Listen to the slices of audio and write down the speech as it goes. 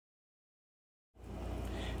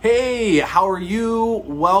Hey, how are you?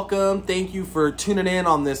 Welcome. Thank you for tuning in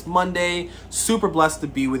on this Monday. Super blessed to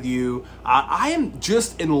be with you. I am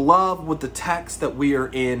just in love with the text that we are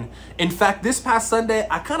in. In fact, this past Sunday,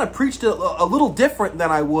 I kind of preached it a little different than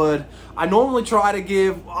I would. I normally try to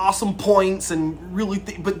give awesome points and really,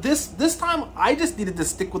 but this time I just needed to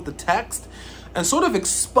stick with the text and sort of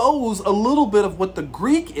expose a little bit of what the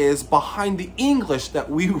Greek is behind the English that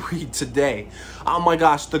we read today. Oh my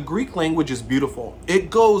gosh, the Greek language is beautiful. It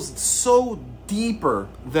goes so deeper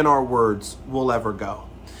than our words will ever go.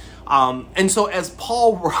 And so as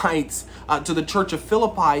Paul writes to the church of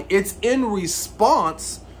Philippi, it's in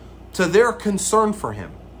response to their concern for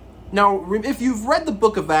him. Now, if you've read the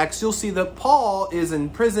book of Acts, you'll see that Paul is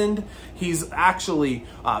imprisoned. He's actually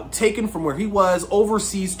taken from where he was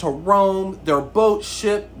overseas to Rome. Their boat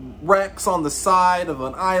shipwrecks on the side of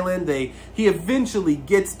an island. He eventually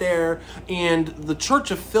gets there, and the church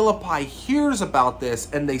of Philippi hears about this,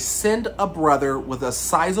 and they send a brother with a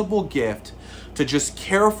sizable gift to just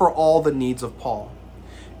care for all the needs of Paul.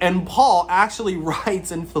 And Paul actually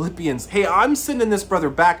writes in Philippians, hey, I'm sending this brother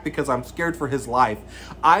back because I'm scared for his life.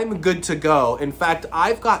 I'm good to go. In fact,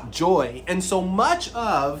 I've got joy. And so much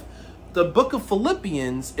of the book of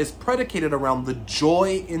Philippians is predicated around the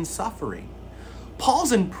joy in suffering.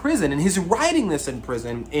 Paul's in prison, and he's writing this in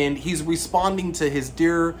prison, and he's responding to his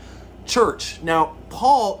dear church. Now,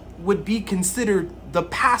 Paul would be considered the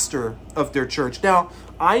pastor of their church. Now,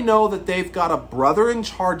 I know that they've got a brother in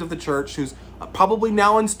charge of the church who's probably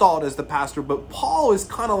now installed as the pastor, but Paul is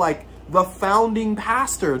kind of like the founding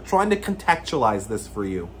pastor, trying to contextualize this for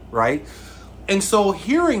you, right? And so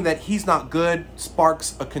hearing that he's not good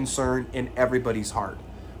sparks a concern in everybody's heart.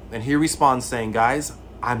 And he responds saying, guys,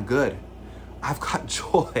 I'm good. I've got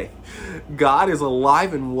joy. God is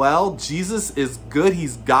alive and well. Jesus is good.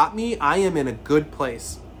 He's got me. I am in a good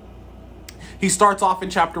place. He starts off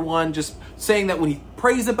in chapter 1 just saying that when he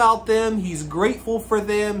prays about them, he's grateful for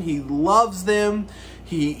them, he loves them.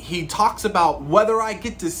 He talks about whether I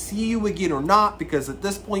get to see you again or not, because at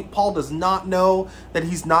this point, Paul does not know that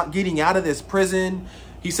he's not getting out of this prison.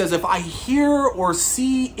 He says, if I hear or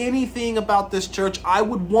see anything about this church, I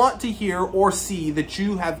would want to hear or see that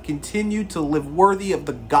you have continued to live worthy of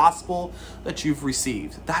the gospel that you've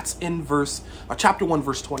received. That's in chapter 1,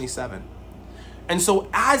 verse 27. And so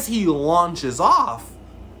as he launches off,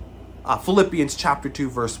 Philippians chapter 2,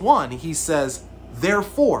 verse 1, he says,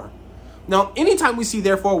 therefore. Now, anytime we see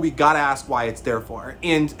therefore, we got to ask why it's therefore.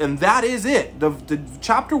 And that is it. The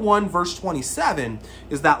chapter 1, verse 27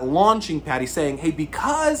 is that launching pad. He's saying, hey,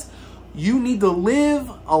 because you need to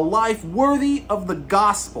live a life worthy of the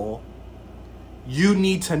gospel, you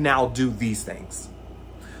need to now do these things.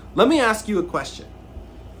 Let me ask you a question.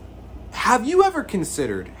 Have you ever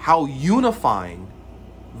considered how unifying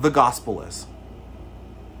the gospel is?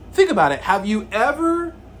 Think about it. Have you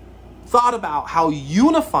ever thought about how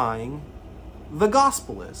unifying the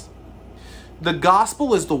gospel is? The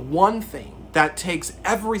gospel is the one thing that takes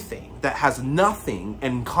everything that has nothing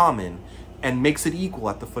in common and makes it equal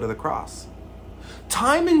at the foot of the cross.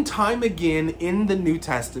 Time and time again in the New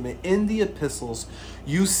Testament, in the epistles,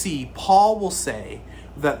 you see Paul will say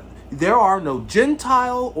that there are no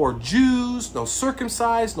Gentile or Jews, no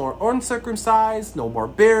circumcised nor uncircumcised, no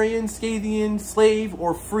barbarian, Scythian, slave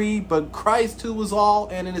or free, but Christ who was all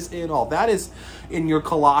and is in all. That is in your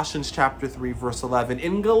Colossians chapter 3, verse 11.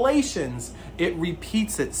 In Galatians, it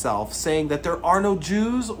repeats itself, saying that there are no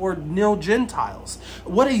Jews or no Gentiles.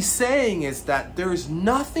 What he's saying is that there is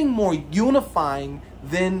nothing more unifying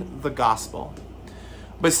than the gospel.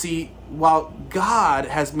 But see, while God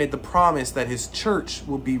has made the promise that his church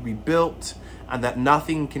will be rebuilt and that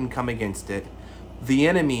nothing can come against it, the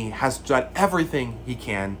enemy has done everything he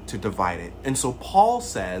can to divide it. And so Paul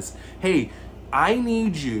says, hey, I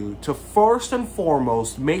need you to first and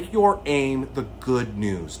foremost make your aim the good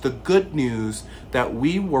news that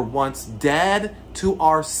we were once dead to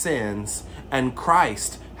our sins and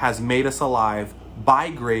Christ has made us alive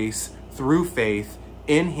by grace through faith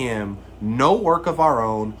in him, no work of our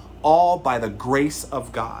own, all by the grace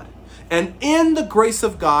of God. And in the grace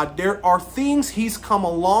of God, there are things he's come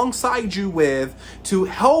alongside you with to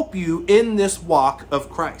help you in this walk of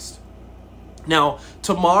Christ. Now,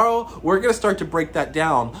 tomorrow, we're going to start to break that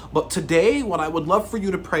down. But today, what I would love for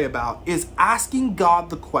you to pray about is asking God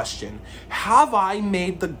the question, have I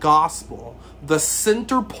made the gospel the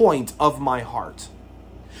center point of my heart?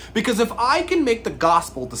 Because if I can make the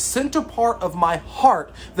gospel the center part of my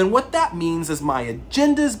heart, then what that means is my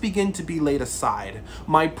agendas begin to be laid aside.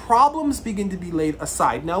 My problems begin to be laid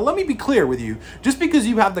aside. Now, let me be clear with you. Just because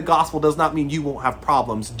you have the gospel does not mean you won't have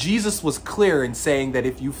problems. Jesus was clear in saying that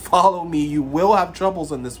if you follow me, you will have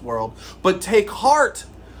troubles in this world. But take heart.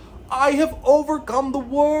 I have overcome the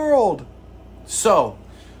world. So,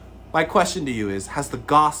 my question to you is, has the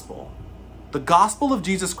gospel of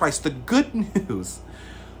Jesus Christ, the good news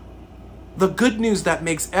that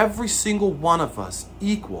makes every single one of us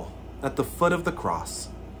equal at the foot of the cross,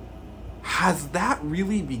 has that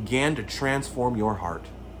really began to transform your heart?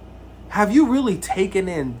 Have you really taken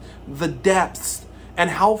in the depths and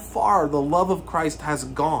how far the love of Christ has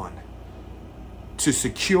gone to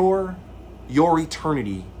secure your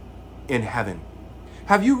eternity in heaven?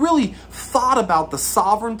 Have you really thought about the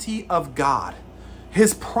sovereignty of God,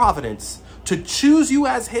 his providence to choose you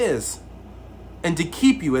as his and to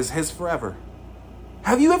keep you as his forever?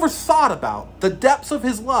 Have you ever thought about the depths of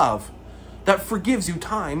his love that forgives you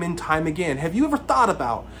time and time again? Have you ever thought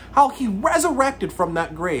about how he resurrected from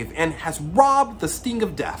that grave and has robbed the sting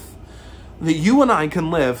of death, that you and I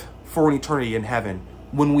can live for an eternity in heaven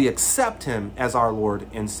when we accept him as our Lord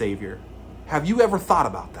and Savior? Have you ever thought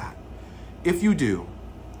about that? If you do,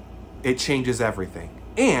 it changes everything,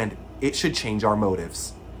 and it should change our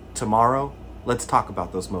motives. Tomorrow, let's talk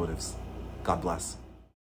about those motives. God bless.